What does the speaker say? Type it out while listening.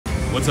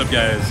What's up,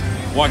 guys?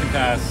 Walking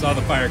past, saw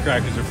the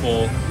firecrackers are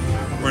full.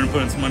 We're gonna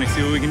put in some money,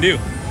 see what we can do.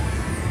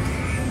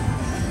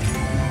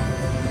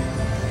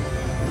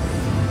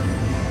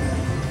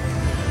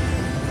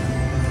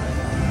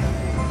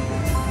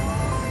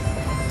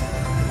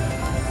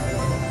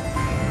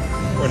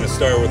 We're gonna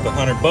start with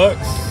 $100.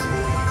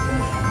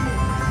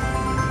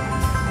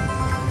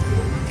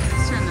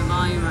 Let's turn the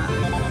volume up.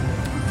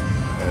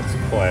 That's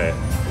quiet.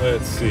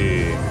 Let's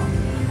see.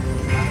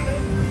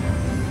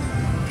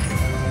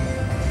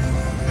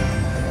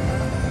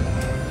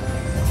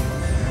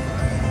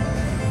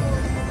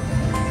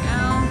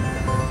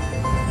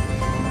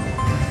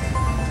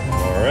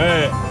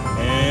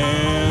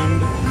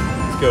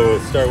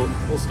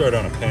 We'll start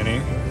on a penny.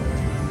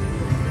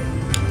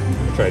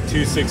 Try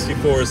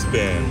 264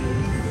 spin.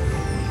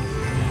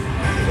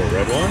 The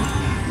red one.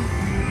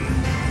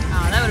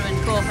 Oh, that would have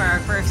been cool for our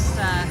first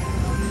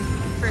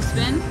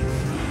spin.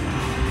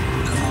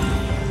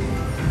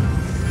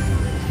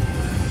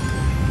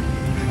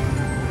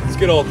 Let's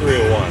get all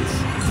three at once.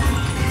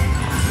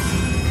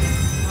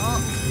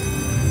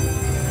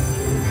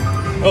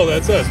 Oh,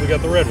 that's us. We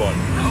got the red one.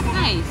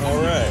 Nice.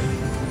 All right.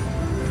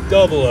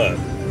 Double up.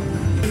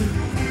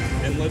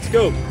 And let's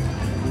go. Make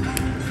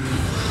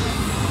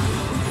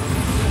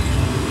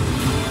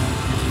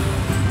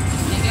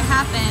it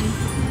happen.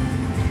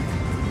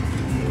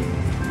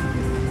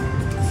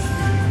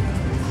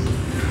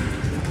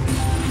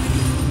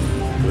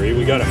 Three,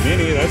 we got a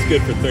mini. That's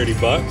good for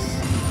 $30.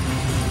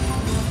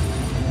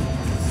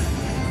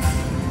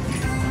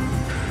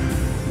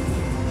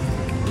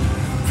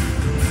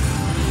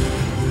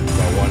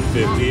 Got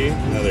 150.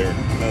 Another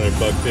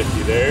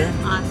 $1.50 there.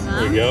 Awesome.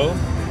 There we go.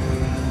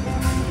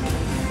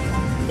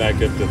 Back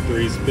up to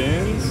 3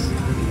 spins.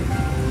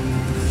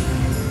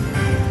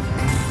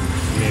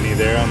 Mini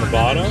there on the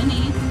bottom.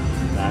 Mini.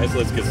 Nice,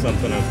 let's get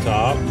something up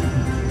top.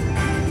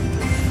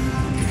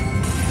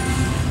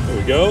 There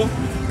we go.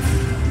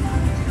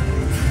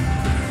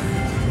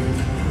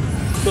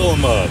 Fill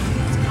them up.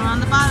 On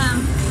the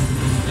bottom.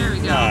 There we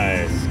go.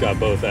 Nice, got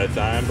both that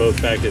time.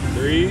 Both back at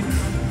 3.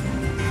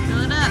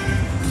 Fill it up.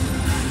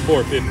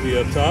 450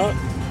 up top.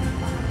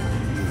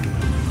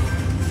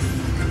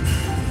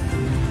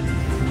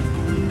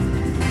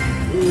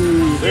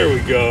 Ooh, there we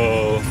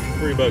go.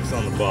 $3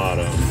 on the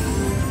bottom.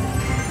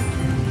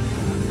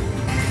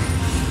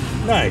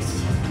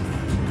 Nice.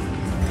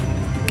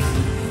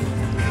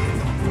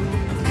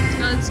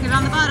 Let's get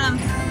on the bottom.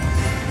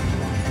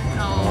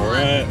 Oh, All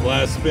right,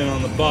 last spin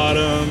on the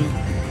bottom.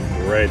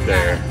 Right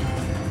there.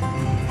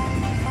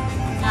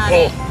 Got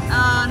it.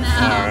 Oh no.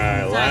 All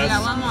right, Sorry, last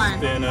got one more.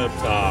 spin up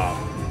top.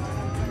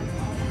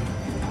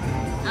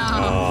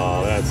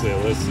 Oh. Oh, that's it.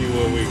 Let's see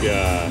what we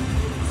got.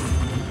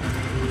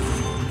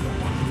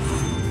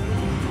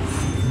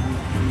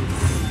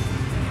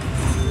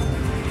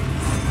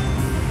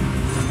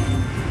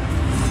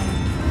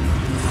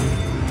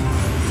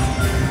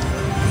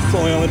 It's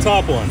only on the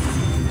top one.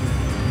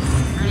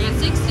 Already at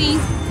 60.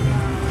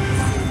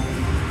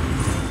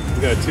 We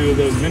got 2 of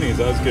those minis.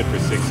 That was good for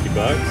 $60.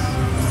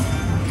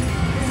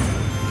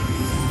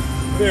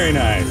 Very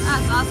nice.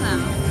 That's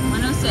awesome.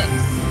 106.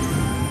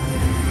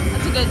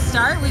 That's a good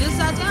start. We just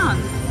sat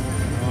down.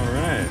 All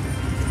right.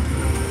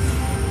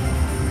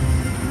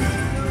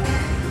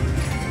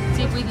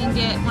 See if we can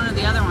get one of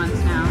the other ones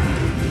now.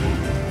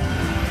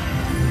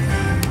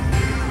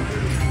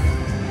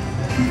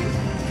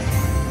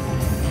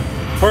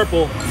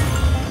 Purple.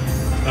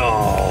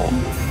 Oh.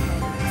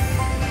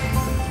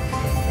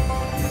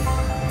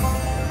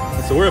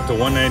 So we're up to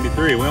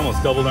 193. We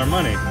almost doubled our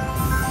money.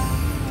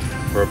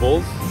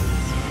 Purples.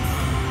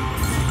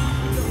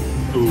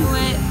 Ooh. Do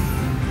it.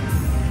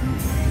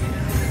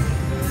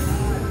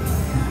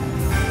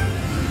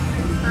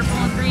 Purple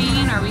and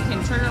green, or we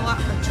can trigger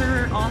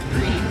all 3.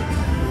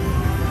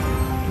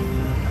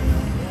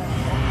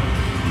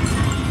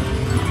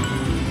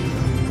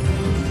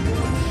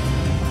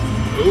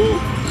 Ooh.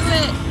 Do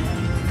it.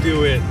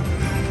 Do it.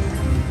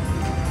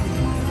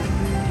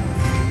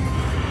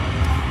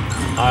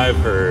 I've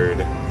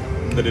heard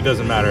that it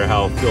doesn't matter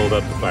how filled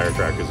up the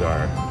firecrackers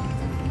are.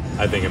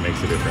 I think it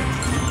makes a difference.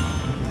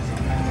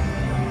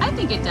 I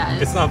think it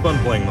does. It's not fun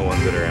playing the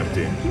ones that are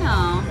empty.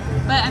 No,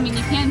 but I mean,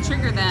 you can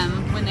trigger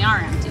them when they are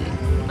empty,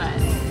 but I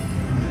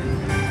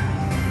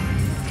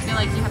feel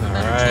like you have a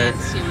better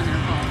chance to when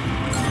they're full.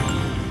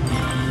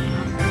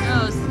 There it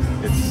goes.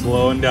 It's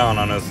slowing down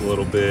on us a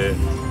little bit.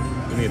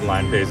 We need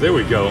line pace. There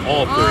we go.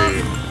 All 3.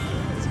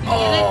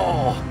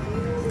 Oh.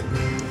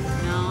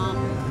 No.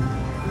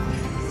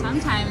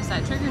 Sometimes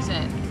that triggers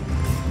it.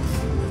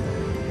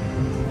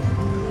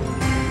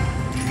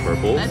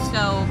 Purple. Let's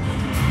go.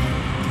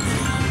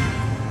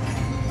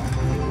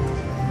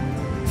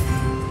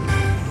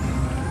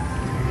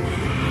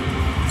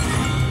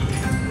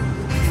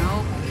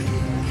 Nope.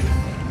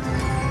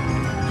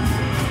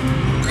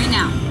 Right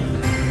now.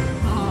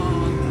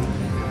 Oh.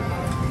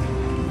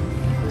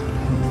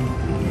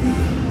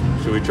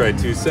 Should we try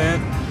 2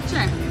 cent?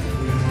 Sure.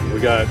 We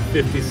got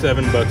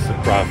 $57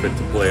 of profit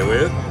to play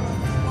with.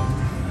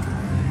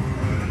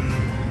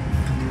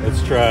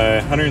 Let's try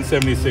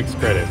 176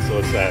 credits. So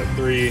what's that?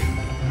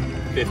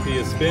 350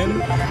 a spin.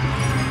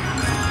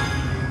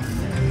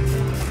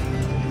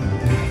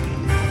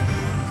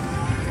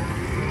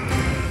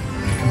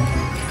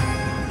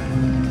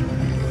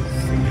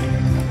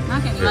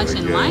 Not getting much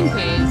in line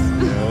pays.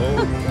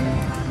 No.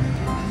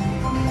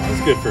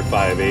 That's good for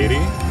 580.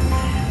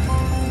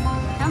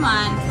 Come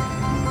on.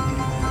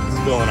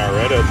 Let's fill in our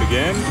red up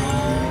again.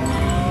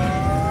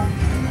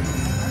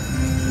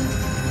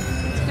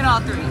 Let's get all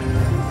three.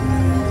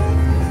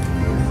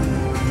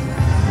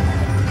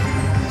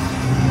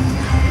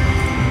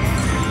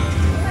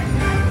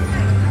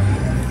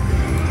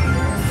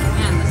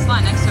 Man, the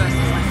slot next to us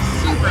is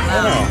like super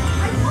loud.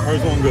 Oh no,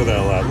 ours won't go that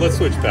loud. Let's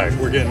switch back.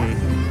 We're getting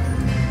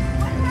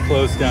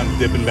close down to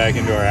dipping back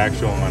into our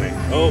actual money.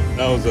 Oh,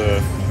 that was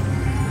a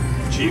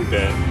cheap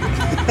bet.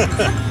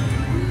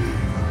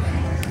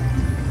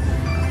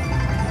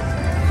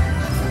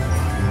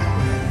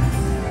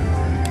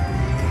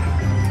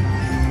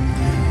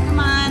 Come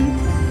on.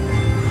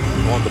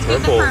 I want the Let's get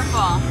the purple.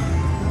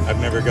 purple. I've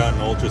never gotten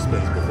ultra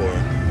spins before.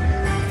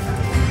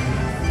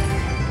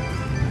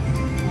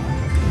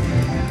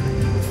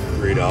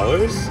 $3.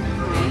 Nice.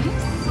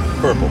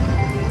 Purple.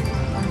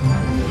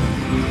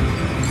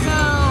 So,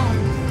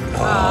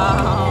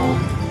 oh.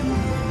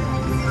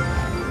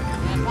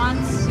 It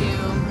wants to.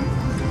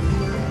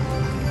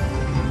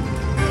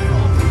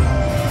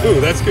 Ooh,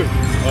 that's good.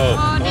 Oh,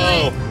 Oh, do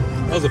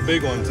it. that was a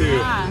big one too.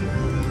 Yeah.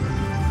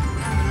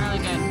 That was really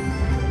good.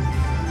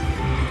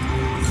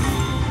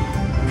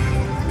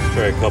 Let's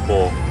try a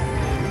couple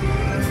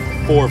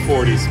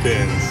 440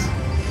 spins.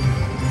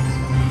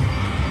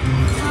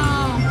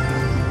 Oh.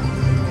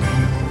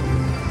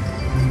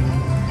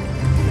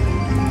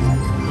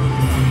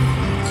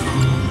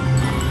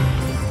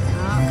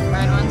 Oh,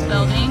 red one's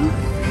building.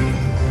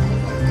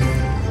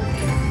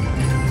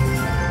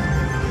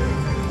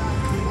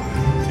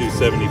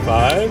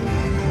 $275.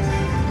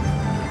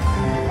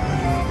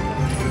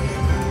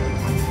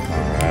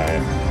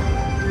 Alright.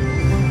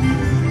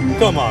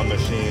 Come on,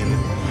 machine.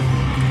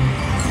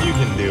 You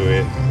can do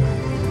it.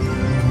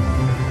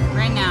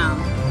 Right now.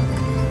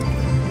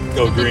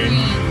 Go Get the green.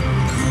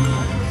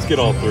 Let's get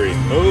all three.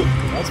 Oh,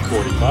 that's 45.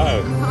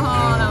 Oh,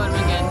 that would have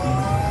been good.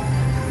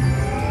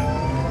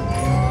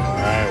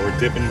 Alright, we're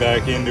dipping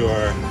back into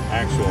our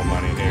actual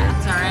money here.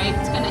 That's alright.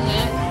 It's gonna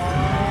hit.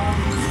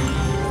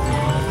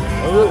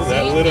 Oh,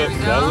 that See, lit there up. we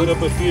go. That lit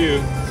up a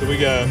few. So we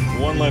got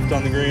one left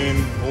on the green,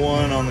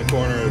 one on the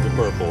corner of the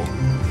purple.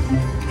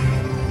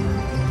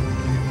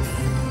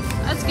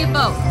 Let's get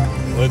both.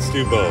 Let's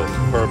do both.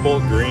 Purple,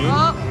 green,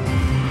 Oh,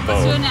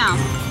 let's do it both. now.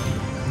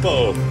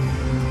 Both.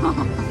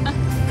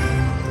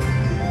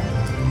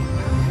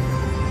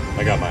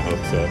 I got my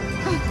hopes up.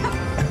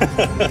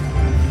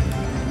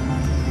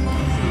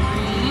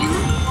 Green.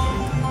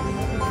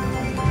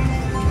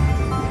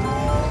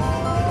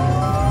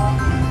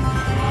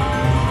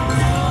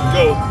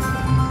 Go.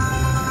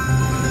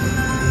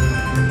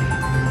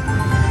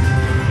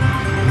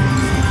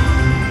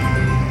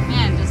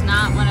 Man, does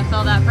not want to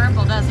fill that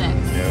purple, does it?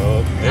 Yep.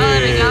 Oh,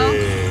 there we go.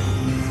 Hey.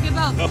 Let's get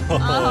both. Oh.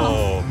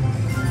 Oh.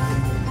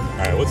 All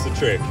right, what's the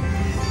trick? I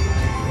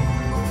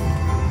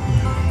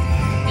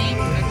think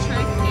the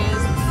trick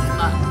is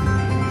luck.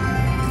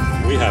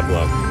 We have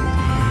luck.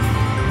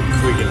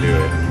 We can do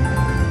it.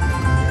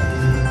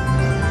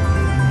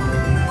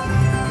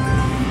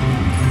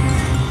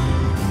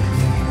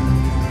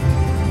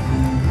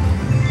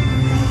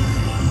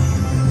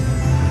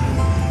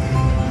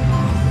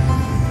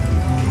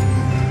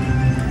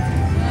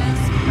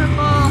 Yes,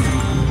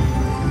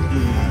 purple.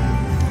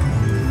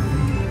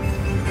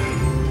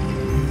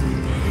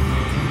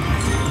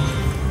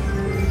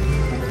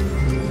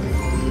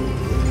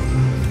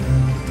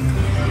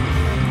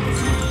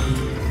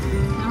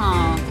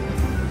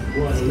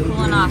 Oh, it's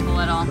cooling off a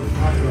little.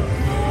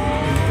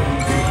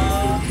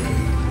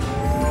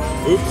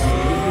 Oops.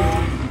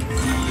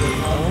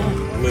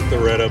 Lit the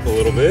red up a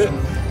little bit.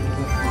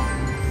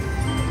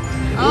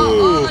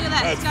 Oh, look at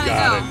that. It's That's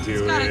gotta go. do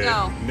It's gotta it.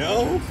 go.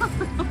 No?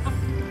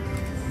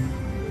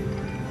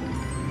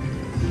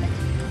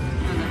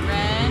 And the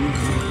red.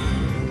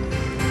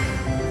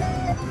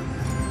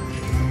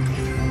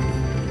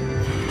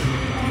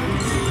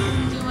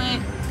 Do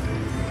it.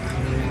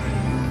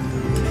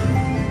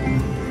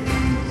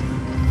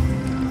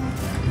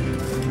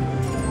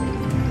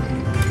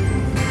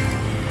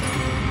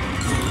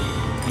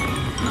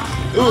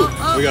 Ooh,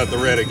 Oh. we got the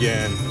red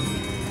again.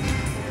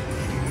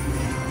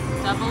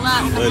 Double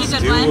up. That's Let's a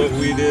good do one. what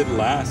we did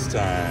last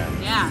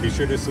time. Yeah. Be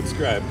sure to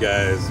subscribe,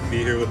 guys. Be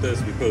here with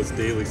us. We post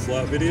daily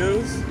slot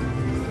videos.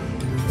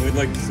 We'd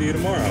like to see you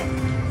tomorrow.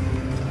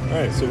 All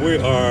right, so we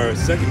are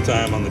second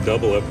time on the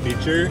double up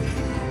feature.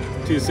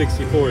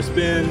 264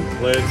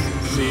 spin. Let's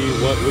see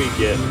what we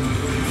get.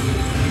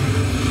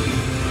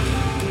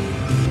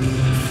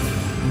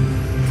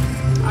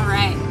 All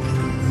right.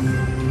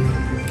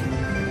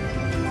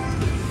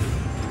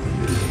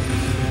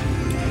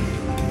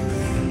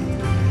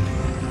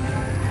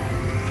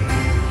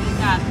 You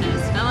got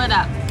this. Fill it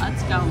up.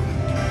 Let's go.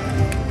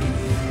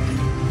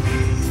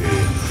 See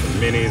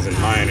minis and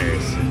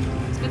minors.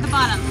 Let's get the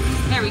bottom.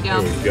 There we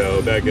go. There we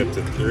go. Back up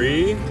to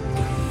 3.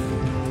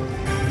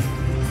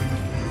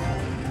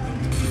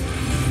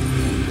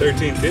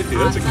 1350.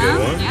 That's a good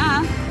one.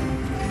 Yeah.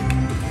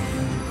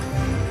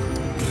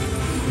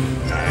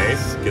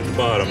 Nice. Get the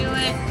bottom. Do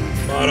it.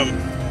 Bottom.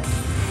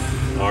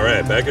 All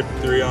right. Back up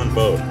to 3 on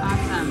both.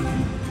 Awesome.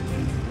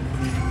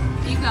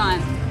 Keep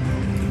going.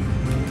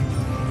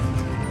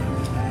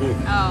 Ooh.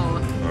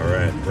 Oh. All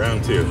right.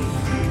 Round 2.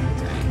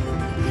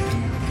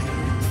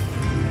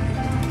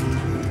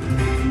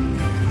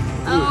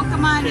 Oh,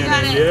 come on, you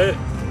got Can't it. end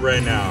yet.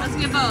 Right now. Let's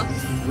get both.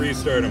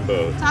 Restart them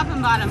both. Top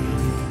and bottom.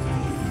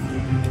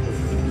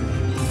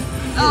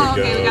 Oh,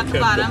 okay, we got the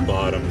Kept bottom. the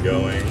bottom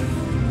going.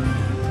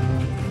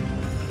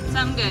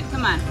 Something good.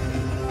 Come on.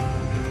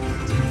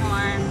 2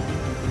 more.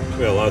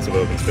 We got lots of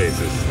open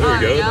spaces. There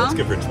we go. Let's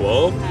go for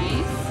 12.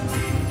 Nice.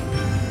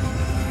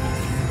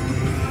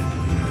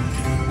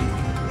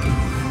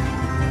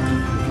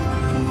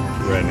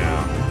 Right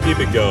now. Keep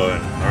it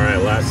going. All right,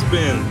 last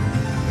spin.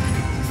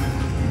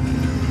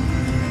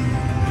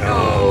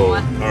 Oh,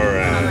 all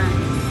right.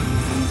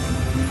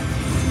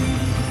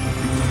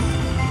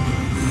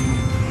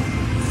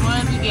 What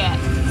did we get?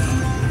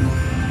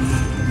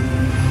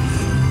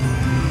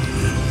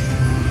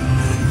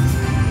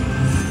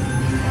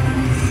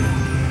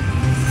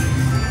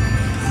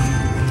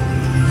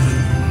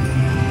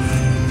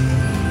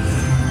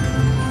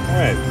 All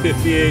right,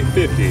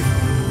 58.50.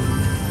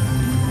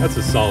 That's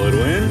a solid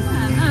win.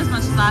 Not as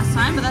much as last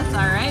time, but that's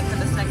all right for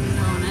the second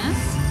bonus.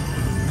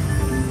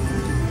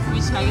 We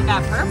just gotta get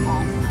that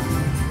purple.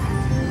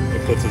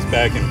 It puts us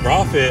back in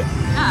profit.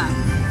 Yeah.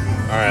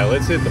 All right,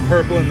 let's hit the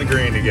purple and the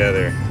green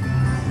together.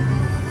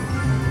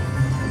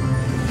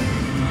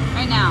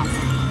 Right now.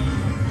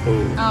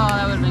 Ooh. Oh,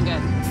 that would have been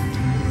good.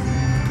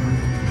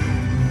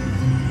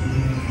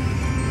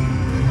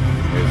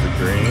 There's the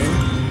green.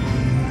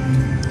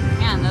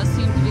 Man, those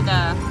seem to be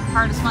the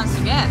hardest ones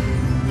to get.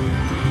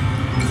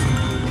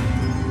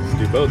 Let's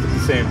do both at the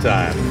same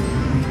time.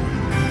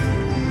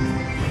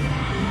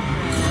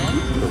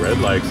 Red. The red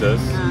likes us.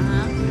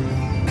 Uh-huh.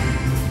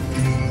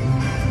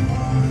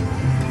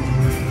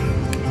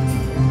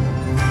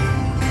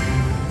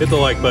 Hit the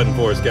like button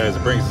for us, guys.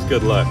 It brings us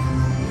good luck.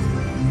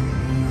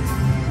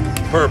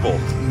 Purple.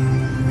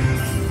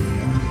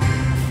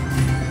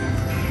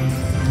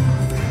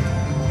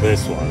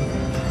 This one.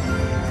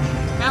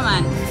 Come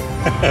on.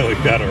 We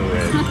got a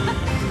red.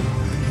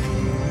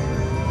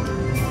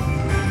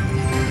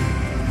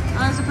 Oh,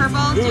 there's a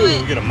purple. Ooh, Do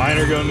it. we get a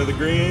minor going to the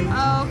green.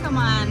 Oh, come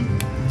on.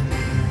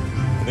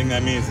 I think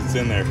that means it's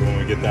in there for when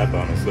we get that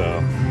bonus,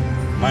 though.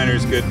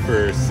 Minor's good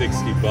for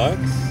 60 bucks.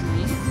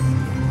 Nice.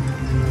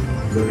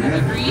 The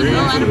A green.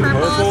 Oh, and a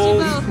purple.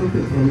 Let's do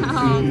both.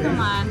 Oh, come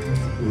on.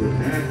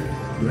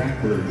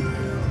 Blackbird.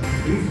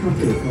 Please come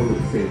to the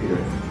public safety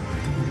desk.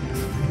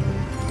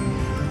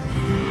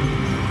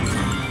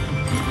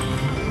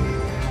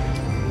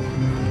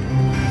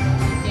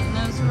 Getting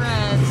those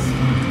reds.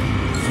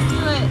 Do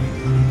it.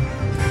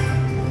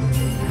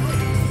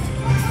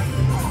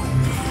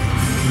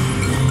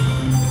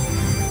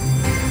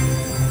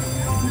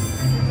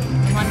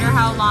 I wonder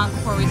how long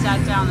before we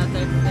sat down that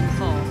they've been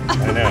full. I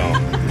know.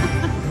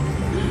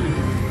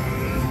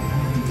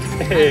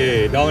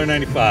 Hey,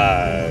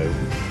 $1.95.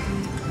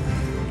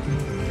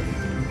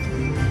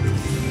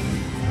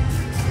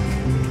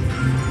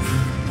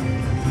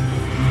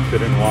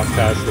 Couldn't walk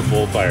past the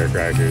full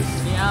firecrackers.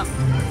 Yep.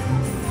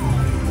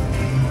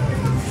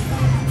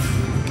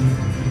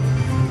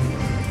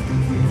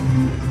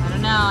 I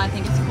don't know. I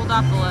think it's cooled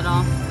off a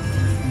little.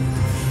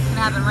 It's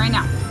gonna happen right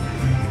now.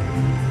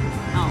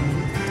 Oh.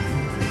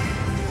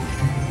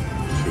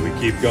 Should we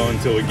keep going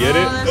until we get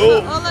it?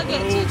 Oh, look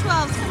at 2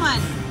 12s. Come on.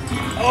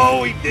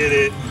 Oh, we did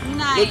it.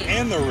 Nice. Look,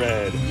 and the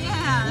red.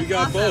 Yeah. We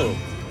got awesome. both.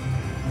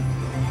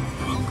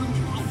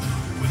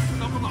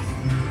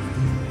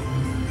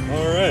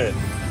 All right.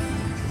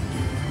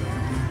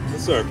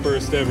 This is our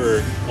first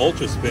ever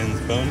Ultra Spins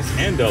bonus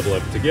and double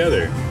up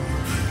together.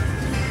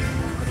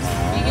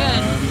 Pretty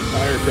good.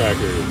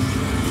 Firecrackers.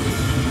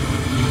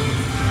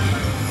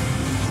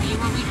 See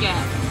what we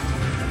get.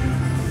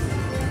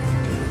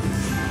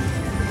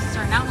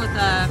 Starting out with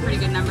pretty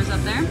good numbers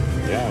up there.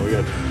 Yeah, we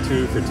got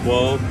 2 for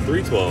 12,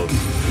 3 12s.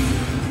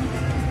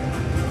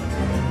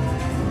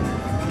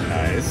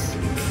 Nice.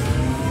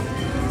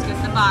 Let's get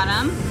the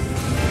bottom.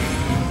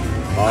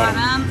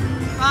 Bottom.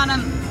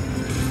 Bottom.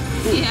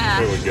 Yeah.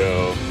 There we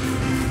go.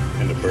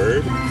 And a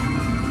bird. Ooh.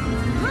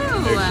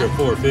 Extra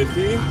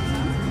 450.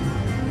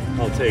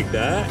 I'll take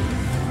that.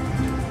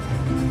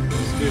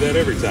 Let's do that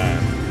every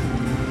time.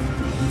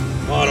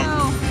 Bottom.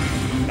 Oh.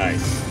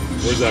 Nice.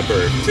 Where's that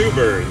bird? 2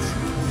 birds.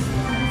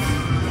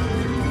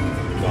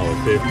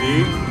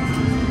 $1.50.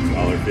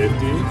 $1.50.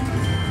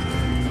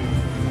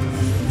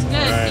 It's good.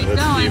 All right, Keep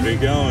let's going. keep it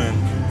going.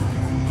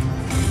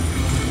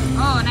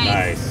 Oh, nice.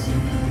 Nice.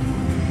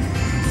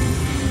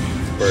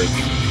 Birds.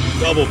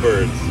 Double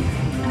birds.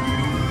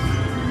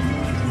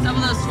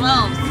 Double those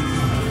 12s.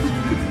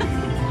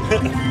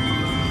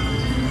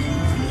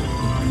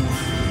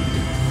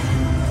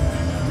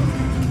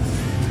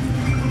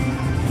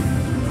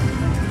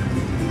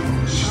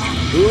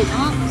 Oop.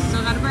 Oh,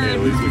 still got a bird. Okay,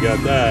 at least we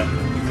got that.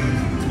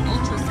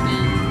 Ultra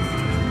spins.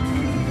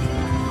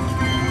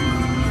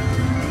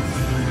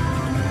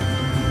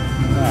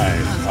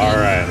 Nice. All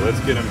right, let's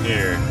get him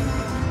here.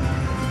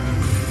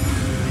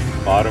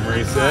 Bottom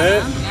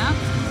reset. Yep.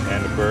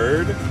 And a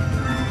bird.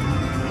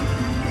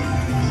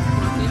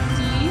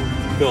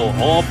 450. Fill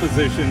all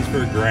positions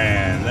for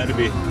grand. That'd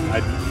be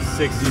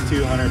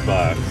 6,200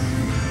 bucks.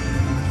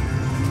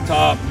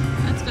 Top.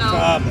 Let's go.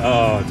 Top.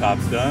 Oh,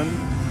 top's done.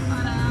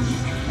 Bottom.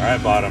 All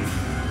right, bottom.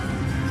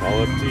 It's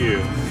all up to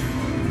you.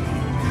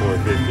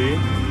 450.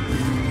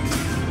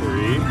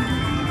 3.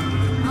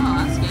 Oh,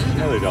 that's good.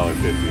 Another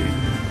 $1.50.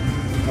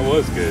 That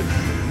was good.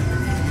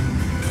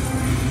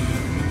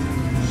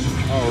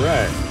 All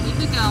right. Keep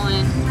it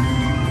going.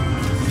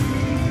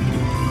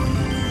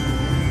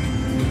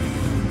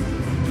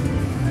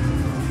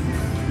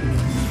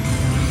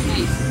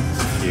 Nice.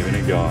 Keeping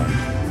it going.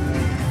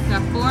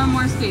 Got 4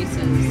 more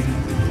spaces.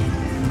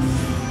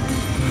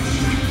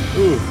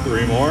 Ooh,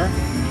 3 more.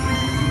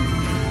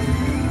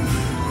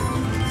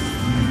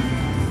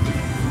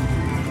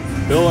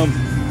 Fill them.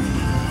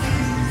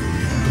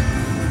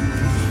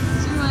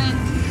 Do it.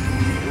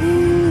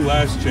 Ooh,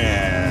 last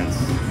chance.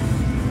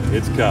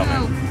 It's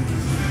coming.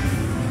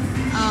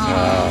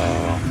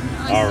 Oh.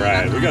 All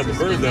right, we got the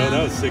bird though.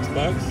 That was $6.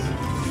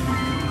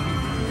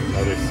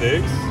 Another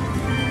 6.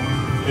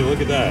 Hey, look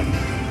at that.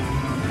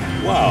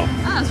 Wow.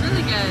 Oh, it's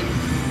really good.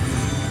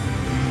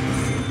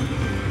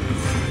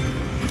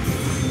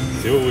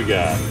 See what we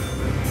got.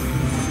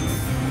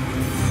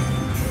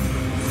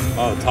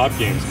 Oh, the top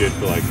game's good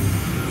for like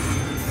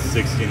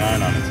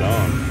 69 on its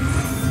own.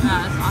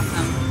 Yeah, that's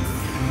awesome.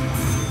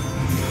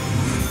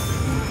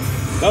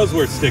 That was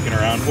worth sticking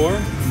around for.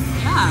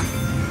 Yeah.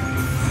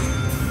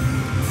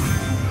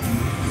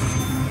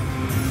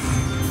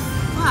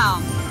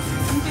 Wow.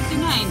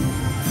 159.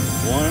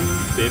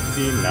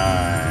 159.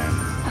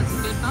 That's a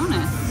good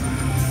bonus.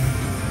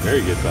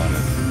 Very good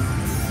bonus.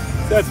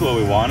 That's what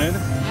we wanted.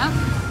 Yep.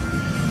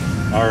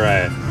 All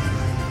right.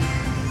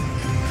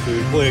 Should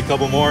we play a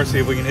couple more, see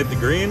if we can hit the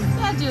green?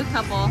 Yeah, do a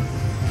couple.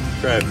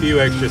 Try a few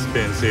extra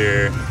spins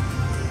here.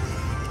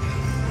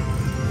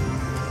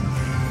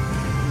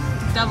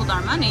 Doubled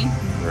our money.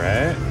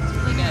 Right. It's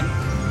really good.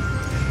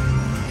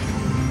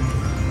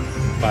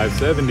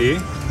 570.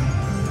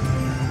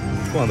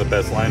 It's one of the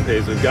best line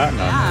pays we've gotten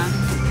on Yeah.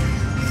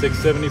 this.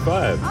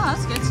 675. Oh,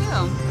 that's good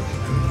too.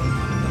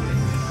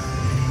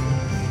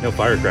 No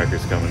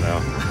Firecrackers coming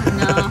though.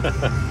 No.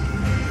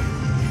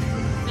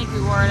 I think we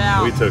wore it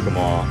out. We took them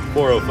all.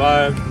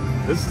 405.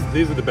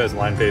 These are the best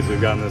line pays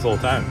we've gotten this whole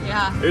time.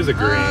 Yeah. There's a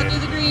green. Oh, do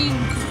the green.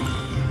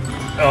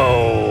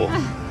 Oh.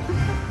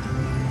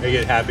 They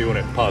get happy when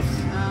it puffs.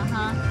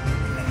 Uh-huh.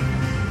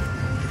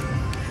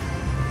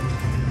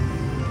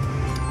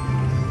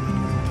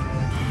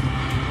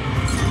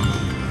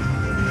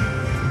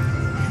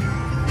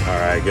 All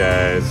right,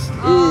 guys.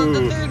 Oh, Ooh,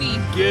 the 30.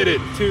 get it.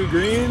 2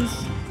 greens.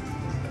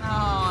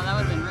 Oh, that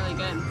would have been really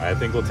good. I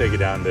think we'll take it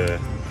down to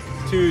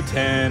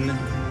 210.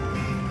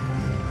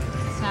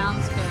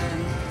 Sounds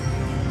good.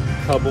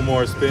 Couple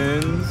more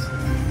spins.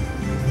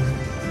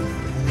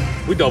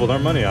 We doubled our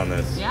money on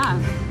this. Yeah.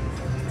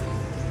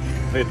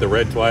 We hit the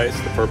red twice,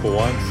 the purple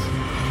once.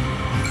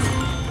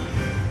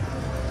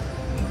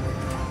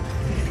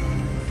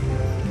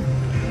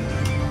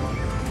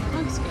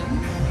 Looks good.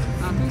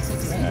 Oh,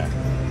 360. Yeah.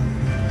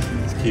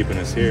 It's keeping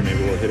us here.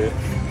 Maybe we'll hit it.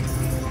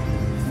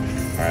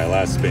 All right,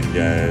 last spin,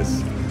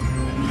 guys.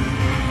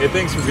 Hey,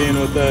 thanks for being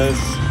with us.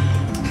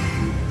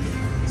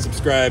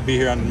 Subscribe, be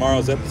here on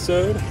tomorrow's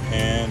episode,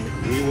 and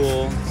we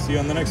will see you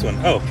on the next one.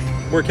 Oh,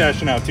 we're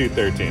cashing out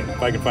 213.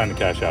 If I can find the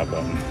cash out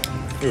button.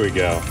 Here we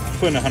go.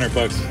 Putting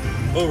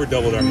 $100, over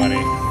doubled our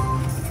money.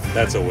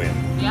 That's a win.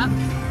 Yep.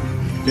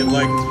 Hit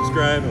like and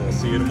subscribe, and we'll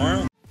see you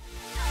tomorrow.